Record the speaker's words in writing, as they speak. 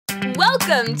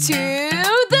Welcome to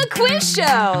the quiz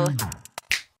show!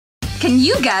 Can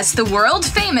you guess the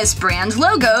world-famous brand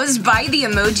logos by the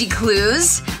emoji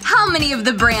clues? How many of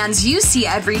the brands you see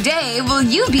every day will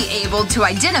you be able to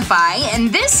identify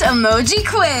in this emoji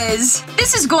quiz?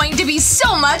 This is going to be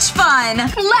so much fun!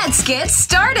 Let's get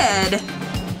started!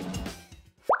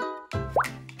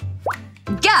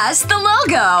 Guess the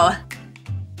logo!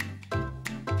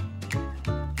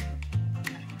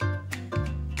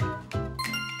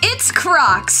 It's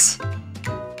Crocs.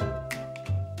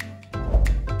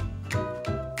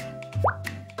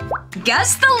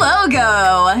 Guess the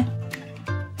logo.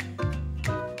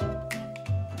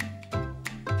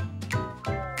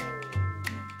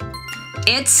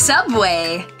 It's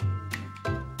Subway.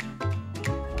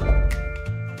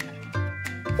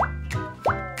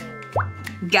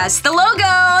 Guess the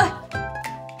logo.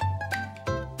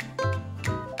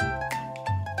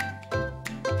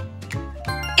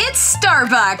 It's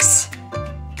Starbucks.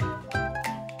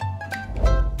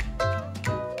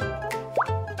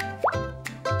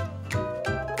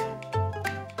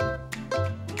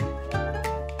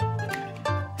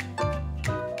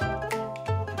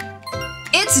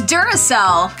 It's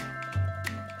Duracell.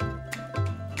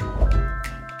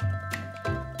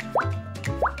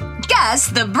 Guess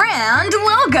the brand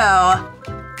logo.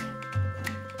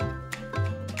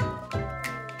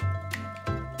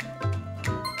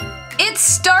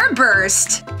 It's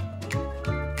Starburst.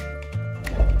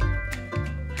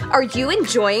 Are you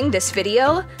enjoying this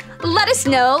video? Let us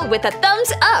know with a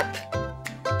thumbs up!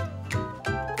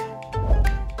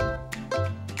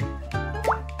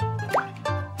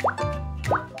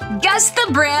 Guess the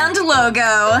brand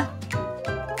logo.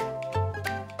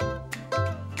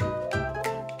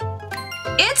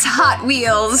 It's Hot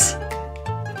Wheels.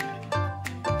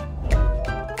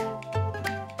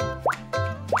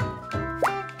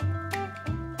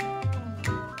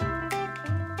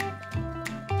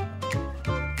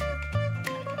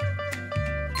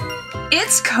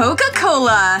 It's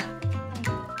Coca-Cola.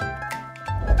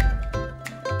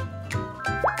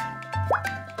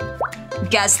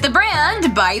 Guess the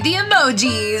brand by the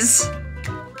emojis.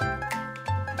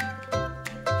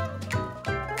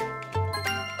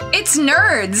 It's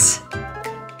Nerds.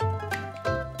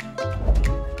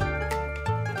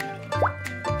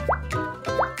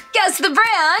 Guess the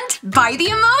brand by the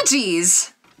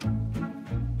emojis.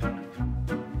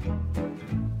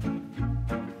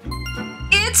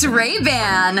 It's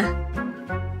Ray-Ban.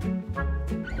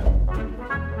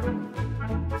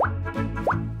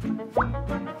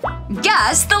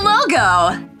 Guess the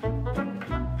logo.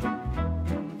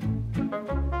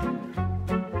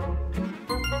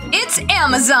 It's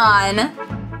Amazon.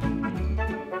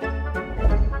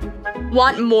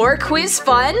 Want more quiz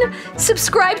fun?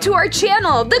 Subscribe to our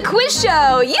channel, The Quiz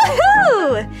Show!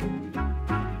 Yoo-hoo!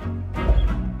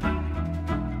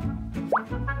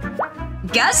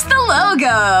 Guess the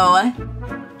logo.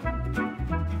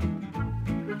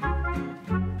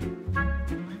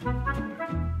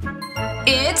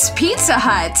 It's Pizza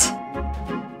Hut.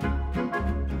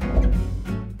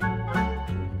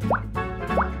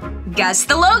 Guess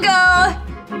the logo.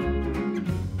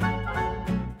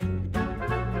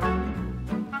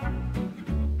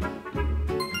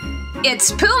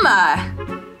 It's Puma.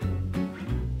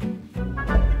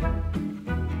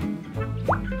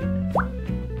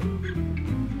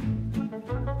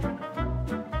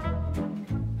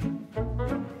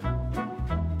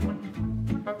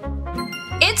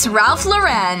 It's Ralph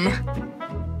Lauren.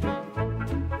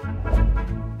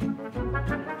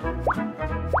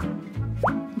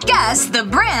 Guess the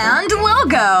brand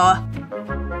logo.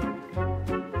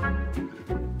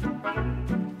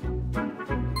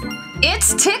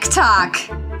 It's TikTok.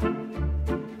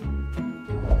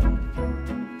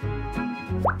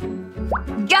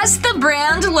 Guess the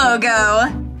brand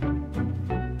logo.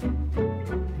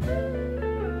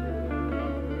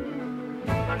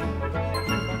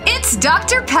 It's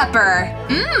Dr. Pepper.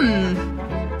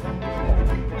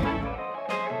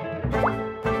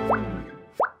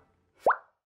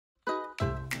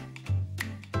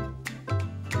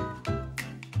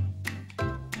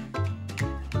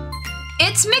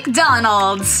 It's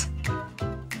McDonald's.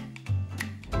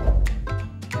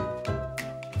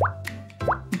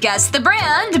 Guess the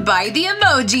brand by the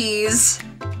emojis.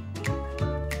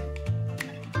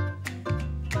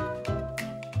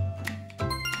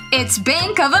 It's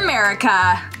Bank of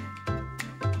America.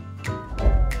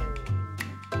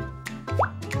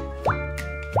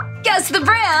 Guess the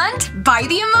brand by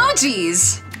the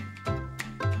emojis.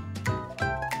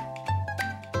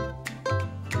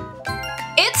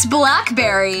 It's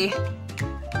BlackBerry.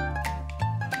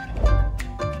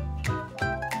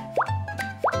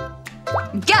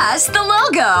 Guess the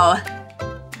logo.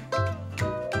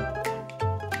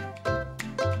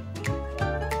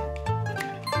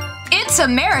 It's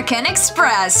American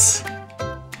Express.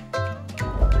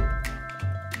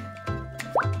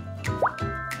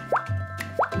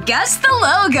 Guess the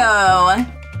logo.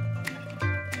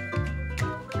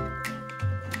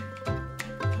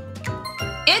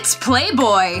 It's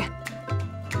Playboy.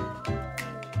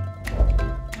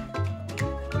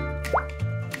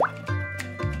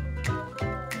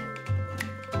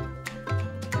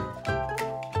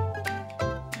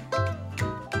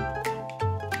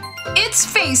 It's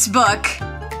Facebook.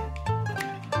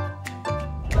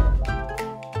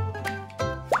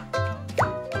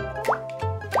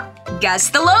 Guess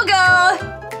the logo.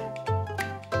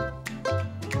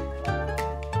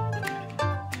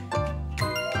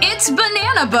 It's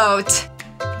Banana Boat.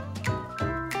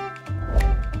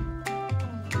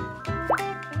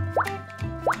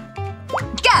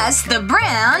 Guess the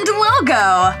brand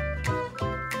logo.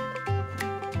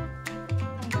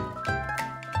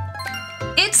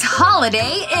 It's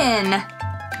Holiday Inn.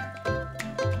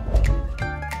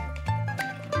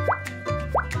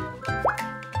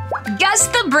 Guess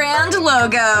the brand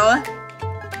logo.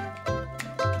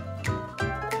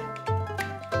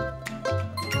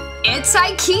 It's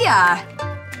IKEA.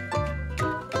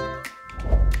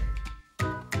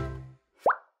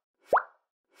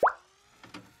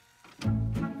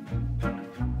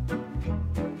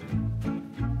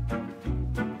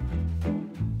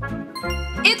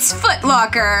 It's Foot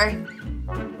Locker.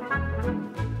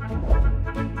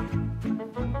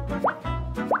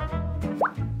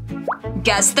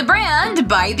 Guess the brand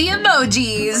by the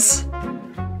emojis.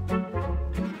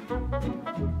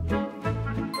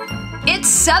 It's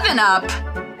 7-Up.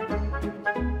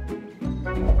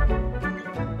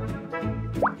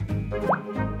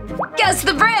 Guess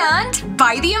the brand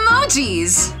by the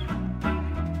emojis.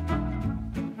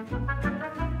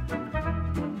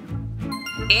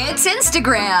 It's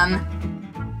Instagram.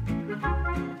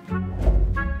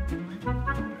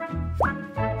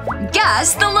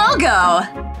 Guess the logo.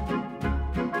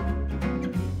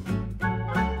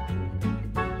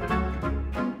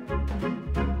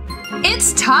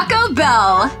 It's Taco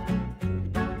Bell.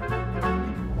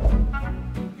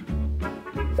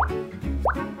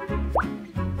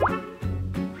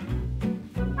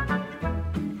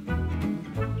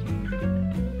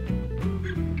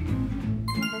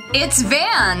 It's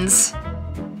Vans.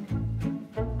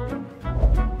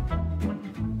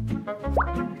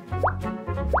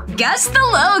 Guess the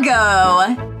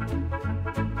logo.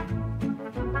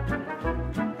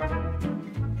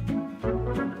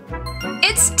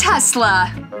 It's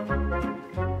Tesla.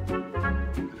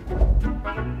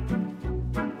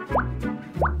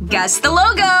 Guess the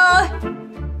logo.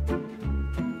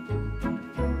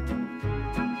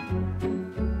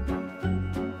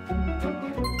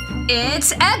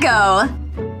 It's Eggo.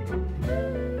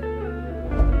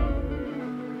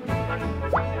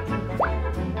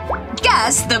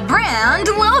 Guess the brand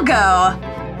logo.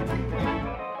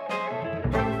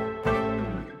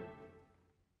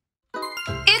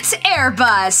 It's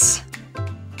Airbus.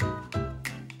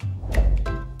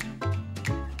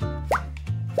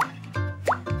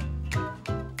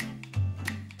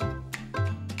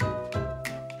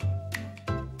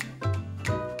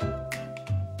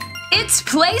 It's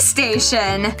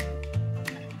PlayStation.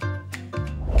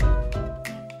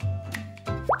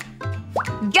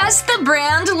 Guess the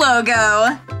brand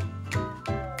logo.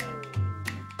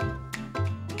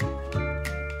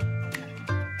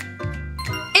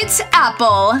 It's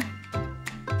Apple.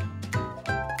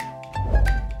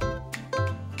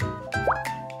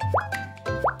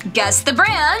 Guess the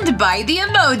brand by the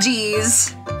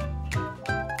emojis.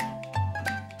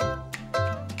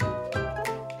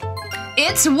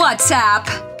 It's WhatsApp.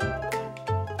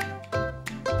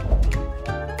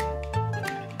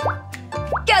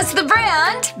 Guess the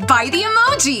brand by the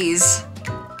emojis.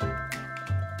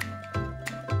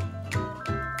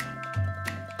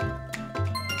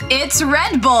 It's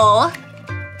Red Bull.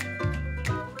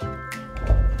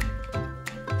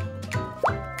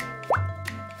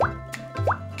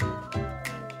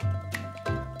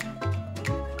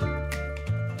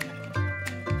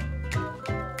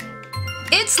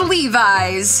 It's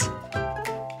Levi's.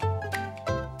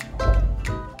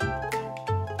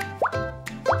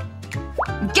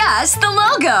 Guess the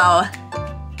logo.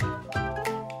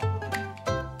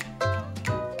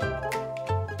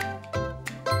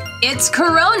 It's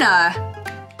Corona.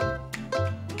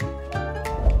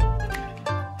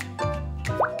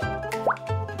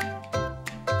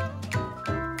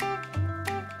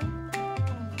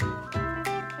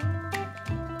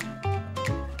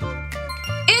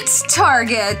 It's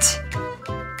Target.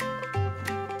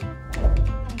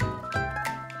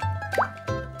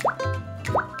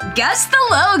 Guess the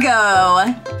logo.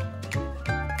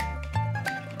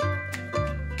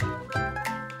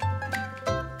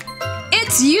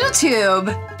 It's YouTube.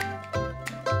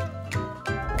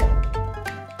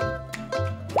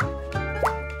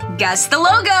 Guess the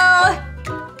logo.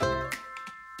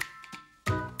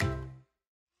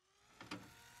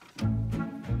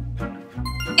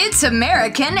 It's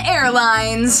American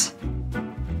Airlines.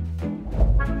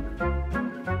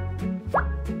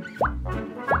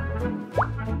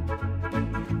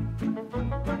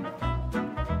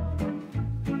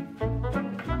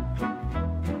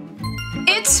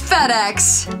 It's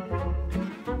FedEx.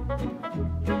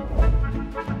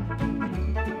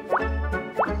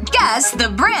 Guess the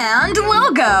brand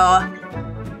logo.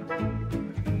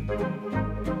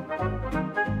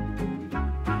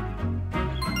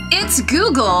 It's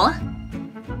Google.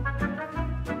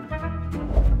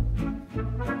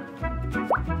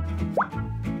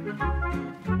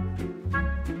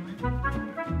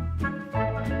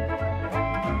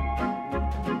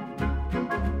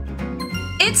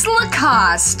 It's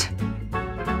Lacoste.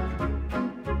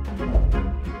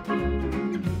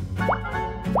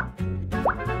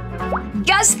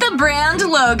 Guess the brand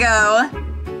logo.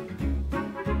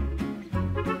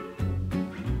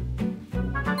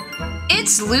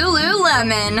 It's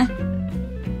Lululemon.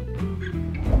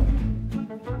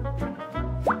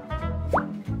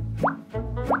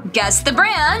 Guess the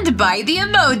brand by the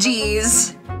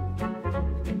emojis.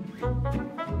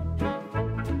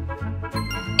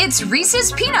 It's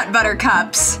Reese's Peanut Butter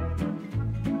Cups.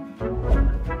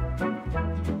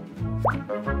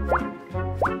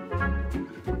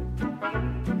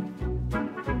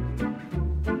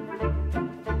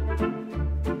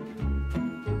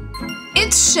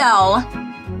 It's Shell.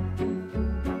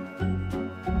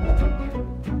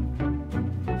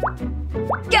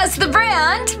 Guess the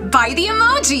brand by the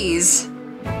emojis.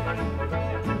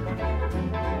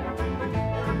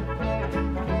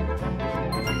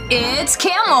 It's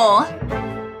Camel.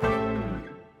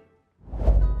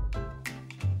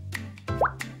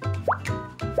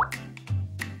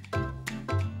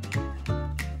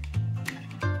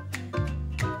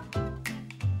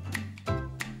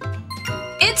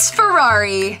 It's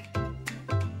Ferrari.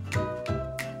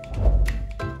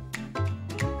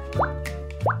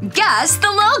 Guess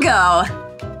the logo.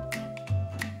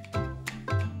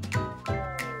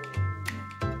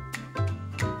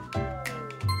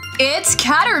 It's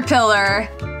Caterpillar.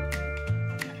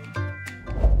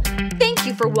 Thank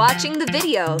you for watching the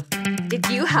video. Did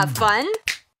you have fun?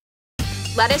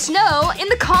 Let us know in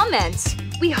the comments.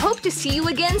 We hope to see you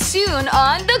again soon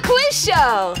on The Quiz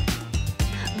Show.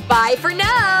 Bye for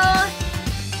now!